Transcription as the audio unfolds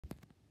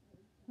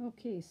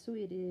Okay, so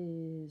it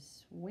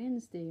is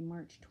Wednesday,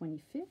 March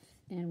 25th,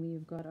 and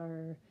we've got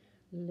our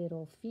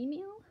little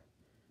female.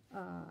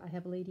 I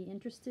have a lady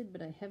interested,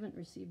 but I haven't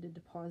received a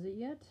deposit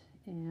yet,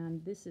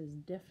 and this is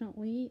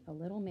definitely a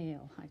little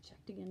male. I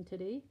checked again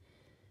today.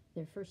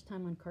 Their first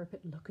time on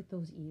carpet. Look at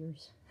those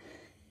ears.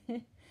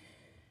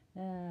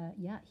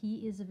 Yeah,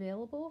 he is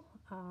available.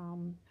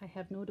 I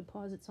have no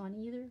deposits on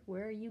either.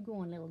 Where are you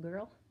going, little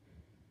girl?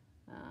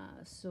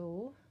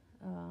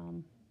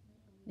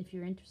 If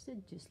you're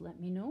interested, just let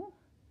me know.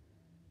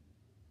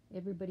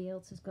 Everybody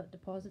else has got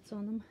deposits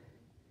on them.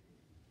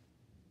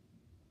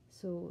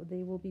 So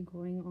they will be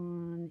going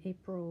on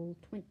April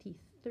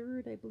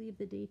 23rd, I believe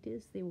the date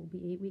is. They will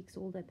be 8 weeks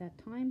old at that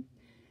time.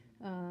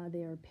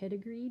 They are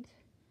pedigreed,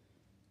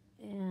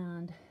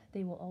 and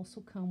they will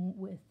also come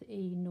with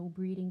a no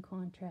breeding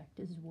contract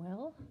as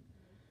well.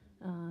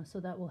 So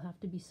that will have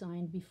to be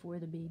signed before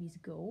the babies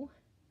go.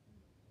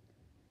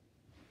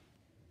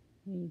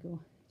 There you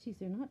go. Geez,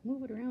 they're not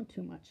moving around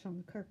too much on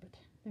the carpet.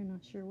 They're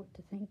not sure what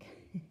to think.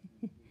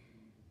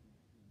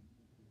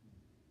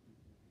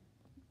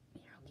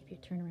 Here, I'll give you a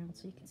turn around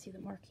so you can see the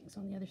markings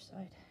on the other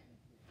side.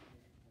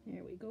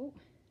 There we go.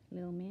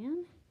 Little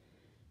man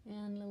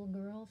and little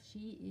girl.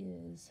 She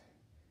is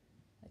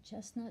a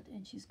chestnut,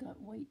 and she's got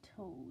white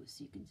toes.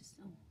 You can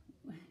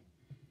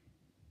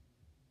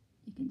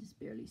just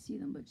barely see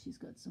them, but she's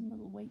got some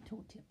little white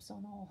toe tips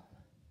on all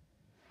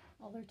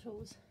her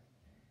toes.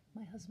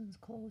 My husband's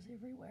clothes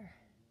everywhere.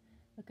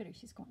 Look at her.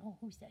 She's going, oh,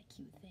 who's that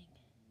cute thing?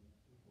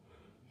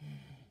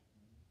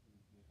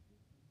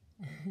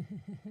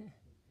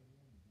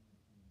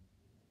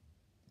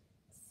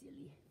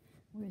 Silly.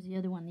 Where's the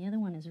other one? The other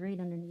one is right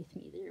underneath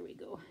me. There we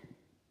go.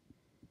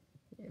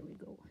 There we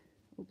go.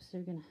 Oops,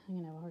 I'm gonna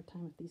have a hard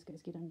time if these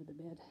guys get under the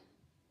bed.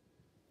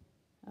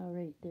 All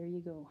right, there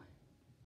you go.